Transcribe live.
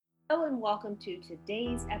Hello and welcome to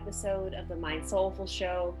today's episode of the Mind Soulful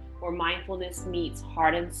Show, where mindfulness meets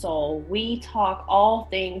heart and soul. We talk all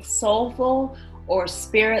things soulful or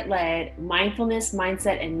spirit-led mindfulness,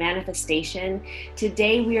 mindset, and manifestation.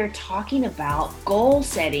 Today we are talking about goal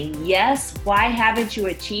setting. Yes, why haven't you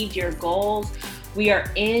achieved your goals? We are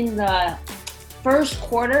in the first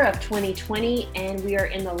quarter of 2020 and we are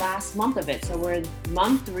in the last month of it. So we're in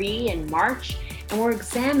month 3 in March. And we're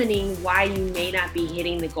examining why you may not be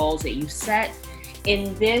hitting the goals that you've set.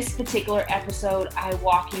 In this particular episode, I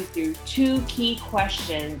walk you through 2 key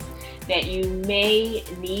questions that you may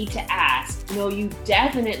need to ask. No, you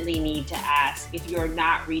definitely need to ask if you're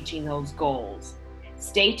not reaching those goals.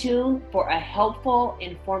 Stay tuned for a helpful,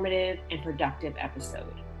 informative, and productive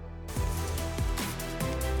episode.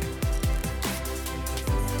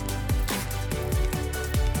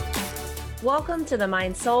 Welcome to the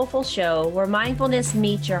Mind Soulful Show, where mindfulness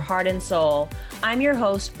meets your heart and soul. I'm your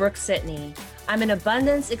host, Brooke Sitney. I'm an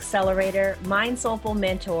abundance accelerator, mind soulful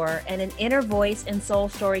mentor, and an inner voice and soul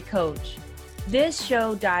story coach. This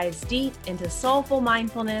show dives deep into soulful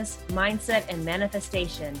mindfulness, mindset, and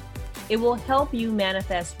manifestation. It will help you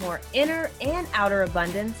manifest more inner and outer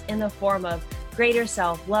abundance in the form of greater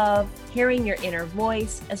self-love, hearing your inner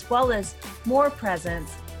voice, as well as more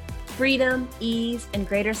presence, freedom, ease, and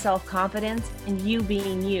greater self-confidence in you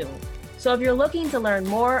being you. So if you're looking to learn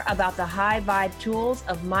more about the high vibe tools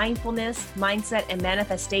of mindfulness, mindset, and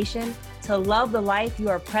manifestation to love the life you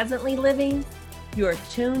are presently living, you are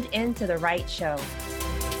tuned into the right show.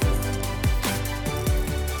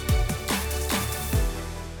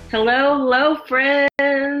 Hello, friends.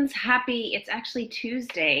 It's actually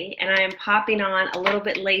Tuesday, and I am popping on a little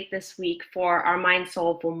bit late this week for our Mind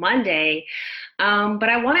Soulful Monday. But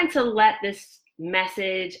I wanted to let this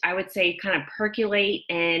message, I would say, kind of percolate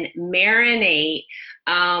and marinate.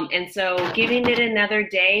 And so giving it another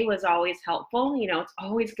day was always helpful. You know, it's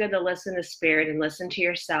always good to listen to spirit and listen to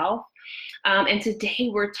yourself. And today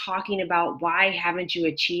we're talking about why haven't you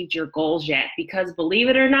achieved your goals yet? Because believe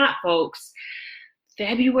it or not, folks,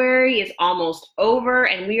 February is almost over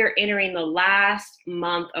and we are entering the last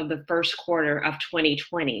month of the first quarter of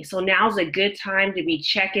 2020. So now's a good time to be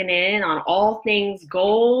checking in on all things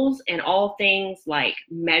goals and all things like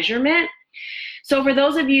measurement. So for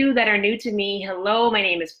those of you that are new to me, hello, my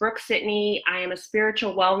name is Brooke Sitney. I am a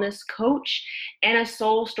spiritual wellness coach and a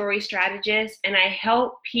soul story strategist, and I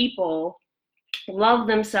help people love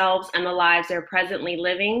themselves and the lives they're presently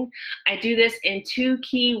living. I do this in 2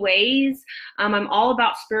 key ways. I'm all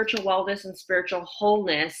about spiritual wellness and spiritual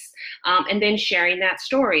wholeness, and then sharing that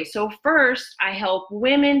story. So first, I help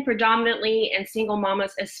women predominantly and single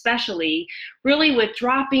mamas especially, really with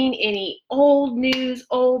dropping any old news,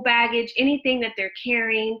 old baggage, anything that they're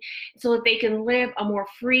carrying, so that they can live a more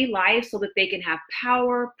free life, so that they can have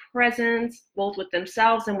power, presence, both with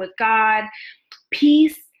themselves and with God,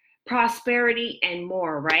 peace, prosperity, and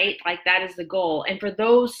more, right? Like that is the goal. And for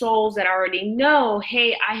those souls that already know,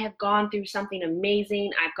 hey, I have gone through something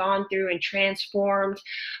amazing. I've gone through and transformed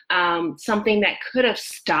something that could have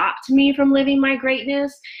stopped me from living my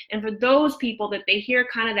greatness. And for those people that they hear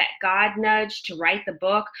kind of that God nudge to write the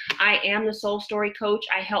book, I am the soul story coach.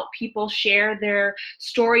 I help people share their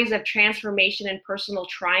stories of transformation and personal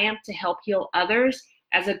triumph to help heal others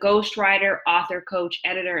as a ghostwriter, author, coach,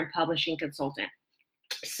 editor, and publishing consultant.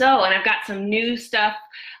 So, and I've got some new stuff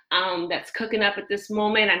that's cooking up at this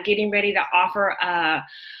moment. I'm getting ready to offer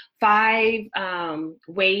 5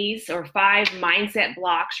 ways or 5 mindset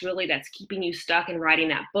blocks really that's keeping you stuck in writing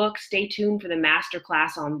that book. Stay tuned for the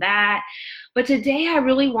masterclass on that. But today I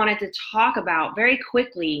really wanted to talk about very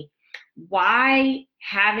quickly, why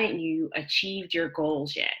haven't you achieved your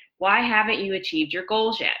goals yet? Why haven't you achieved your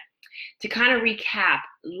goals yet? To kind of recap,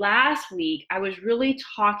 last week I was really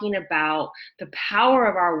talking about the power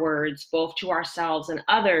of our words, both to ourselves and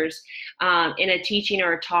others, in a teaching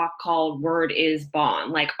or a talk called Word is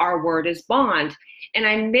Bond, like our word is bond. And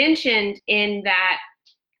I mentioned in that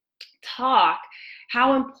talk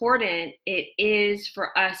how important it is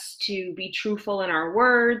for us to be truthful in our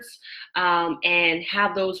words, and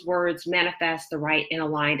have those words manifest the right and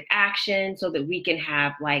aligned action so that we can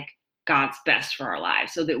have like God's best for our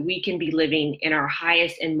lives, so that we can be living in our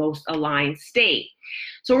highest and most aligned state.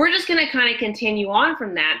 So we're just going to kind of continue on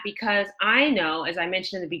from that, because I know, as I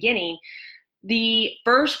mentioned in the beginning, the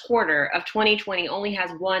first quarter of 2020 only has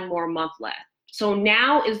 1 more month left. So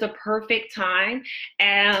now is the perfect time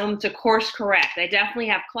to course correct. I definitely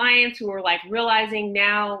have clients who are like realizing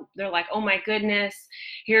now, they're like, oh my goodness,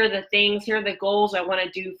 here are the things, here are the goals I want to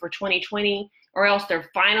do for 2020, or else they're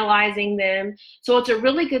finalizing them. So it's a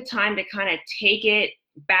really good time to kind of take it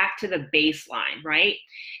back to the baseline, right?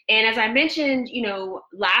 And as I mentioned,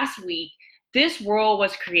 last week, this world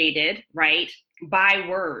was created, right, by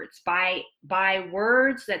words, by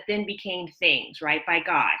words that then became things, right? By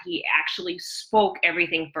God. He actually spoke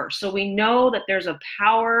everything first. So we know that there's a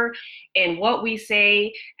power in what we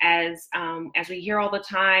say, as we hear all the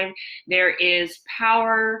time. There is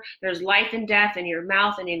power, there's life and death in your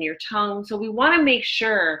mouth and in your tongue. So we want to make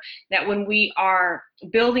sure that when we are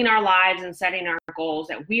building our lives and setting our goals,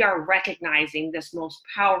 that we are recognizing this most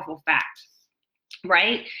powerful fact,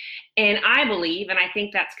 right? And I believe, and I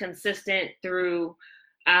think that's consistent through,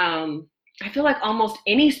 I feel like almost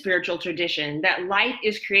any spiritual tradition, that life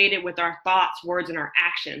is created with our thoughts, words, and our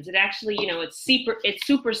actions. It actually, it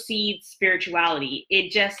supersedes spirituality.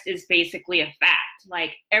 It just is basically a fact.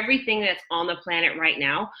 Like everything that's on the planet right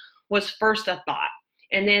now was first a thought,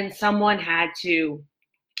 and then someone had to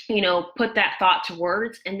put that thought to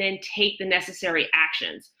words and then take the necessary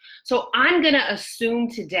actions. So I'm going to assume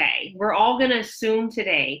today, we're all going to assume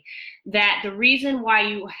today, that the reason why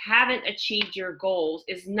you haven't achieved your goals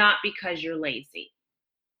is not because you're lazy.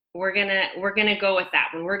 We're gonna go with that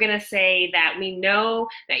one. We're gonna say that we know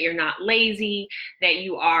that you're not lazy, that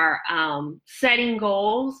you are setting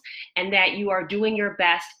goals, and that you are doing your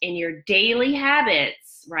best in your daily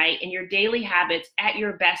habits, right? In your daily habits at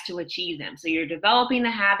your best to achieve them. So you're developing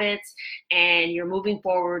the habits and you're moving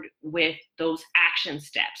forward with those action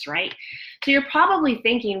steps, right? So you're probably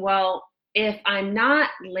thinking, well, if I'm not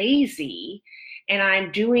lazy, and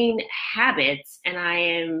I'm doing habits, and I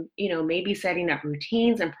am, maybe setting up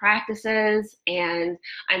routines and practices, and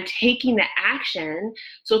I'm taking the action.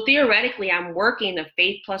 So theoretically, I'm working the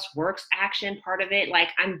faith plus works action part of it. Like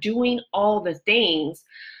I'm doing all the things.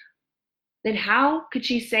 Then how could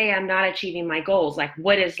she say I'm not achieving my goals? Like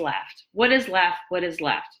what is left? What is left? What is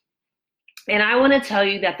left? And I want to tell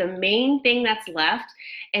you that the main thing that's left,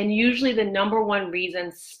 and usually the number one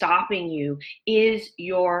reason stopping you, is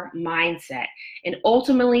your mindset. And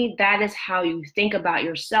ultimately, that is how you think about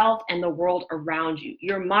yourself and the world around you.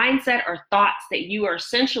 Your mindset are thoughts that you are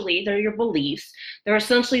essentially, they're your beliefs. They're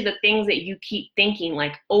essentially the things that you keep thinking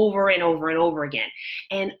like over and over and over again.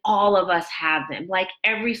 And all of us have them, like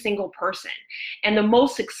every single person. And the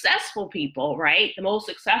most successful people, right? The most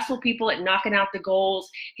successful people at knocking out the goals,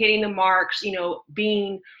 hitting the marks,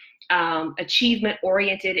 being achievement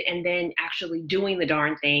oriented, and then actually doing the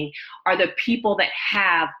darn thing, are the people that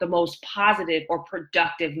have the most positive or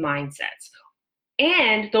productive mindsets.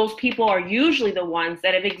 And those people are usually the ones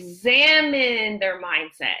that have examined their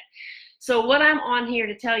mindset. So what I'm on here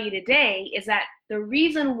to tell you today is that the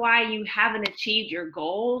reason why you haven't achieved your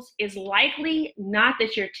goals is likely not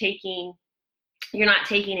that you're not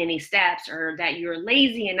taking any steps, or that you're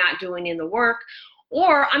lazy and not doing in the work.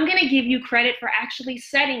 Or I'm going to give you credit for actually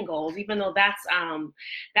setting goals, even though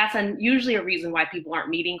that's usually a reason why people aren't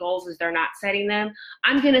meeting goals, is they're not setting them.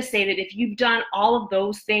 I'm going to say that if you've done all of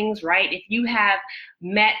those things, right, if you have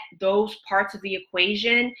met those parts of the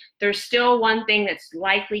equation, there's still one thing that's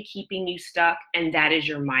likely keeping you stuck, and that is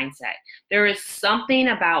your mindset. There is something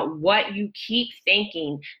about what you keep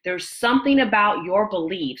thinking. There's something about your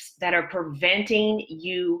beliefs that are preventing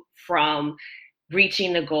you from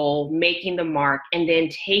reaching the goal, making the mark, and then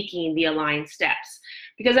taking the aligned steps.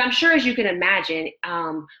 Because I'm sure, as you can imagine,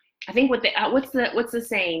 I think what's the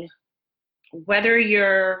saying? Whether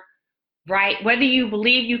you're right, whether you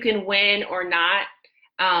believe you can win or not,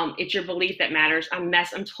 it's your belief that matters. I'm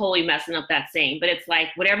totally messing up that saying, but it's like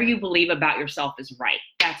whatever you believe about yourself is right.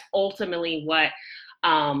 That's ultimately what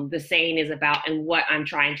the saying is about, and what I'm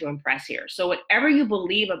trying to impress here. So whatever you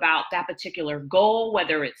believe about that particular goal,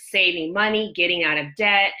 whether it's saving money, getting out of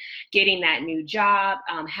debt, getting that new job,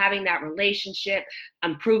 having that relationship,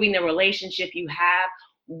 improving the relationship you have,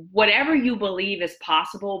 whatever you believe is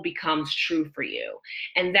possible becomes true for you.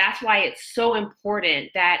 And that's why it's so important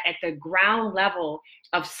that at the ground level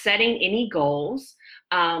of setting any goals,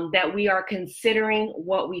 that we are considering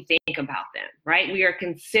what we think about them, right? We are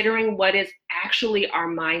considering what is actually our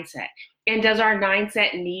mindset. And does our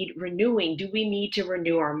mindset need renewing? Do we need to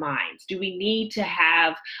renew our minds? Do we need to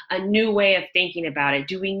have a new way of thinking about it?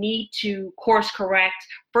 Do we need to course correct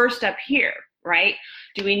first up here, right?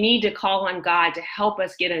 Do we need to call on God to help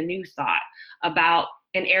us get a new thought about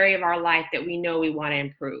an area of our life that we know we want to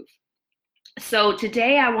improve? So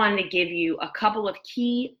today I wanted to give you a couple of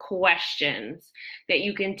key questions that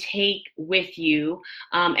you can take with you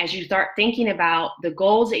as you start thinking about the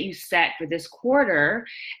goals that you set for this quarter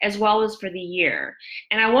as well as for the year.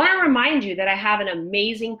 And I want to remind you that I have an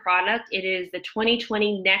amazing product. It is the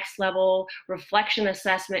 2020 Next Level Reflection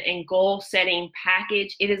Assessment and Goal Setting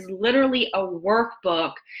Package. It is literally a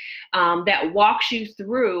workbook that walks you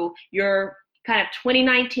through your kind of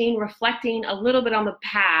 2019, reflecting a little bit on the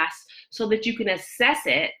past so that you can assess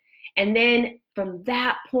it. And then from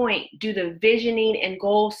that point, do the visioning and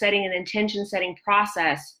goal setting and intention setting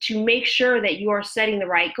process to make sure that you are setting the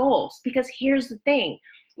right goals. Because here's the thing,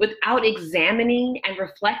 without examining and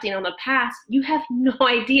reflecting on the past, you have no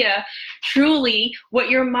idea truly what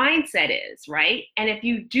your mindset is, right? And if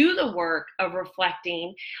you do the work of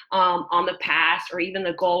reflecting on the past or even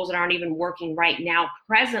the goals that aren't even working right now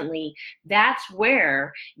presently, that's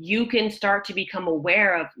where you can start to become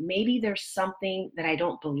aware of maybe there's something that I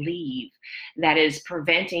don't believe that is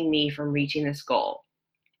preventing me from reaching this goal.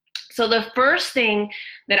 So the first thing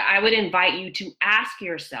that I would invite you to ask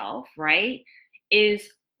yourself, right, is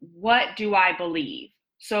what do I believe?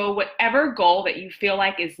 So whatever goal that you feel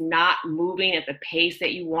like is not moving at the pace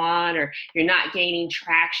that you want, or you're not gaining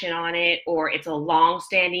traction on it, or it's a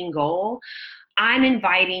long-standing goal, I'm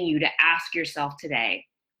inviting you to ask yourself today,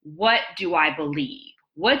 what do I believe?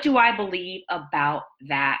 What do I believe about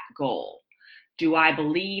that goal? Do I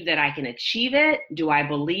believe that I can achieve it? Do I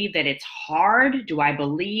believe that it's hard? Do I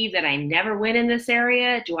believe that I never win in this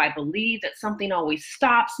area? Do I believe that something always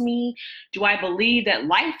stops me? Do I believe that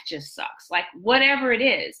life just sucks? Like, whatever it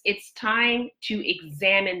is, it's time to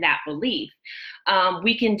examine that belief.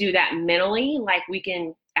 We can do that mentally, like we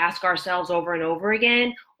can ask ourselves over and over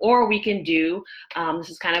again, or we can do, this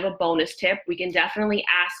is kind of a bonus tip, we can definitely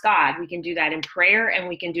ask God. We can do that in prayer and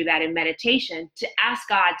we can do that in meditation to ask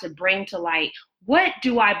God to bring to light, what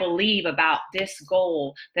do I believe about this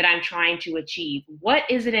goal that I'm trying to achieve? What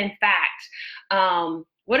is it in fact?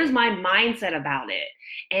 What is my mindset about it?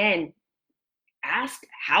 And ask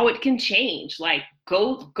how it can change. Like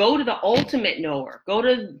go to the ultimate knower. Go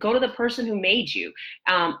to the person who made you.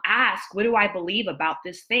 Ask, what do I believe about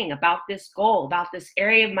this thing, about this goal, about this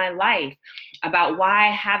area of my life, about why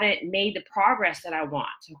I haven't made the progress that I want?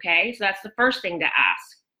 Okay, so that's the first thing to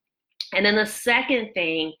ask. And then the second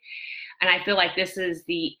thing, and I feel like this is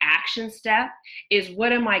the action step, is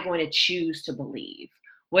what am I going to choose to believe?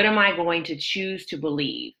 What am I going to choose to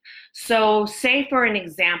believe? So say for an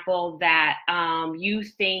example that you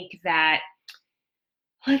think that,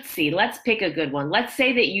 let's see, let's pick a good one. Let's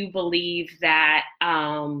say that you believe that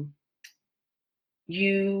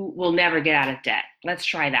you will never get out of debt. Let's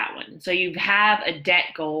try that one. So you have a debt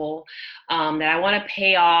goal that I want to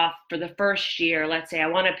pay off for the first year. Let's say I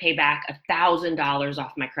want to pay back $1,000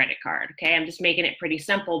 off my credit card. Okay, I'm just making it pretty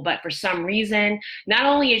simple, but for some reason, not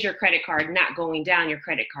only is your credit card not going down, your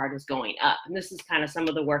credit card is going up. And this is kind of some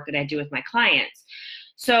of the work that I do with my clients.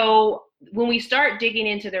 So when we start digging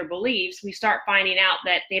into their beliefs, we start finding out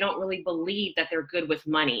that they don't really believe that they're good with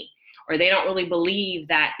money, or they don't really believe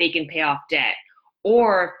that they can pay off debt,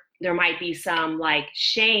 or there might be some like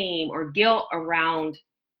shame or guilt around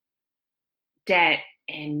debt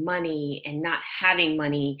and money and not having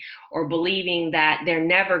money, or believing that they're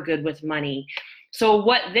never good with money. So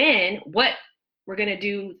what we're going to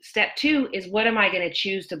do, step two, is what am I going to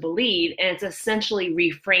choose to believe? And it's essentially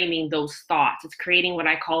reframing those thoughts. It's creating what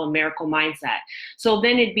I call a miracle mindset. So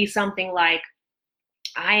then it'd be something like,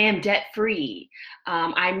 I am debt free.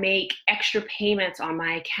 I make extra payments on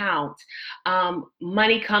my account.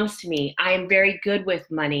 Money comes to me. I am very good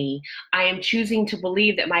with money. I am choosing to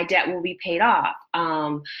believe that my debt will be paid off.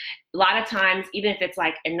 A lot of times, even if it's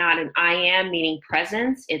like not an I am, meaning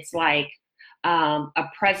presence, it's like a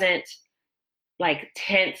present, like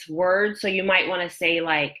tense word. So you might want to say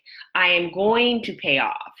like, I am going to pay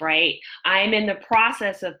off, right? I am in the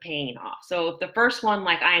process of paying off. So if the first one,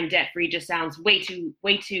 like I am debt free, just sounds way too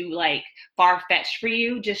like far fetched for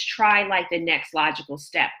you, just try like the next logical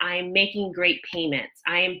step. I am making great payments.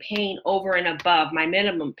 I am paying over and above my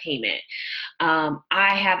minimum payment.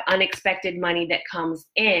 I have unexpected money that comes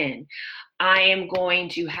in. I am going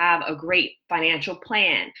to have a great financial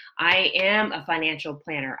plan. I am a financial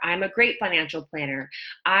planner. I'm a great financial planner.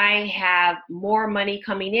 I have more money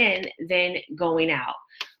coming in than going out.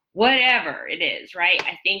 whatever it is, right?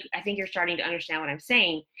 I think you're starting to understand what I'm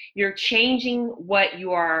saying. You're changing what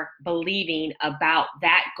you are believing about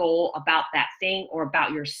that goal, about that thing, or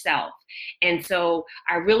about yourself. And so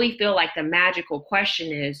I really feel like the magical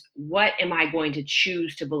question is, what am I going to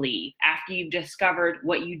choose to believe? After you've discovered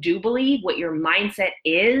what you do believe, what your mindset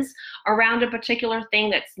is around a particular thing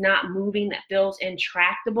that's not moving, that feels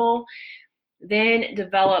intractable, then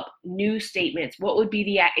develop new statements. What would be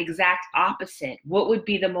the exact opposite? What would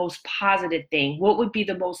be the most positive thing? What would be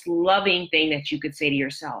the most loving thing that you could say to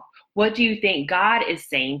yourself? What do you think God is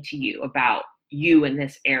saying to you about you in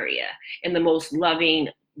this area in the most loving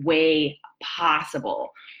way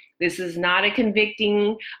possible? This is not a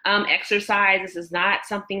convicting exercise. This is not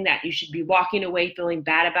something that you should be walking away feeling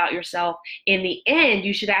bad about yourself. In the end,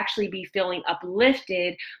 you should actually be feeling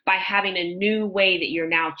uplifted by having a new way that you're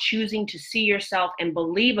now choosing to see yourself and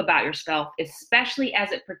believe about yourself, especially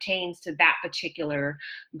as it pertains to that particular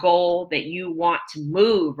goal that you want to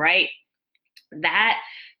move, right? That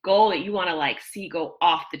goal that you want to like see go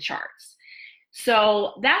off the charts.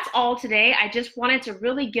 So that's all today. I just wanted to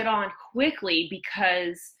really get on quickly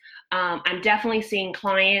because I'm definitely seeing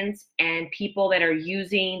clients and people that are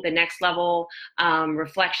using the Next Level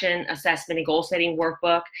reflection, assessment, and goal setting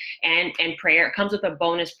workbook and prayer. It comes with a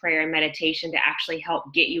bonus prayer and meditation to actually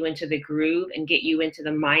help get you into the groove and get you into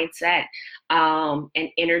the mindset and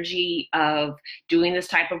energy of doing this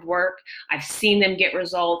type of work. I've seen them get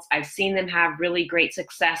results. I've seen them have really great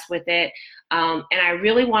success with it. And I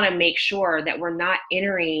really want to make sure that we're not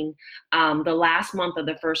entering the last month of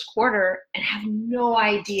the first quarter and have no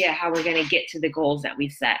idea how we're going to get to the goals that we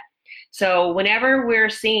set. So whenever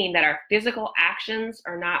we're seeing that our physical actions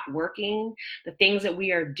are not working, the things that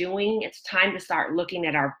we are doing, it's time to start looking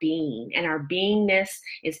at our being. And our beingness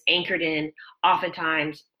is anchored in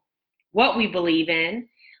oftentimes what we believe in,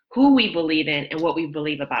 who we believe in, and what we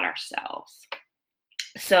believe about ourselves.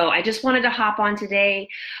 So I just wanted to hop on today.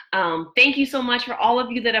 Thank you so much for all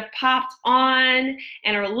of you that have popped on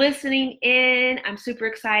and are listening in. I'm super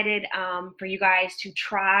excited for you guys to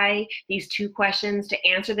try these 2 questions, to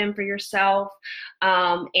answer them for yourself,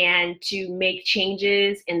 and to make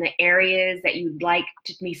changes in the areas that you'd like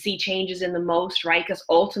to see changes in the most, right? Because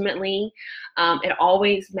ultimately, it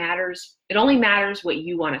always matters. It only matters what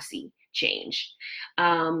you want to see change.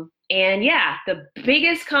 And yeah, the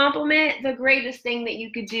biggest compliment, the greatest thing that you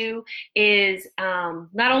could do is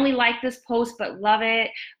not only like this post, but love it.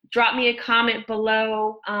 Drop me a comment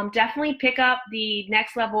below. Definitely pick up the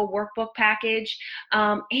Next Level workbook package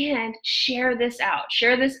and share this out.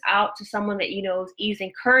 Share this out to someone that you know needs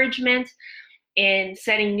encouragement in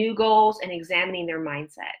setting new goals and examining their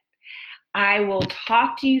mindset. I will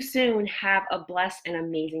talk to you soon. Have a blessed and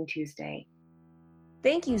amazing Tuesday.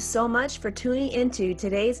 Thank you so much for tuning into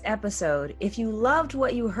today's episode. If you loved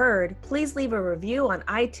what you heard, please leave a review on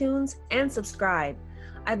iTunes and subscribe.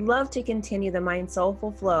 I'd love to continue the Mind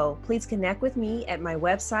Soulful Flow. Please connect with me at my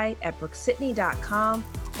website at brooksitney.com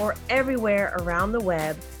or everywhere around the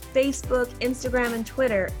web, Facebook, Instagram, and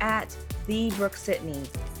Twitter at The Brooke Sitney.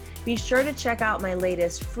 Be sure to check out my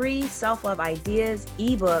latest free Self-Love Ideas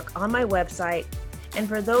ebook on my website. And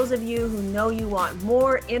for those of you who know you want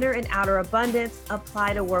more inner and outer abundance,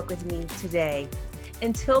 apply to work with me today.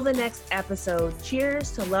 Until the next episode,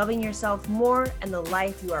 cheers to loving yourself more and the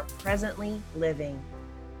life you are presently living.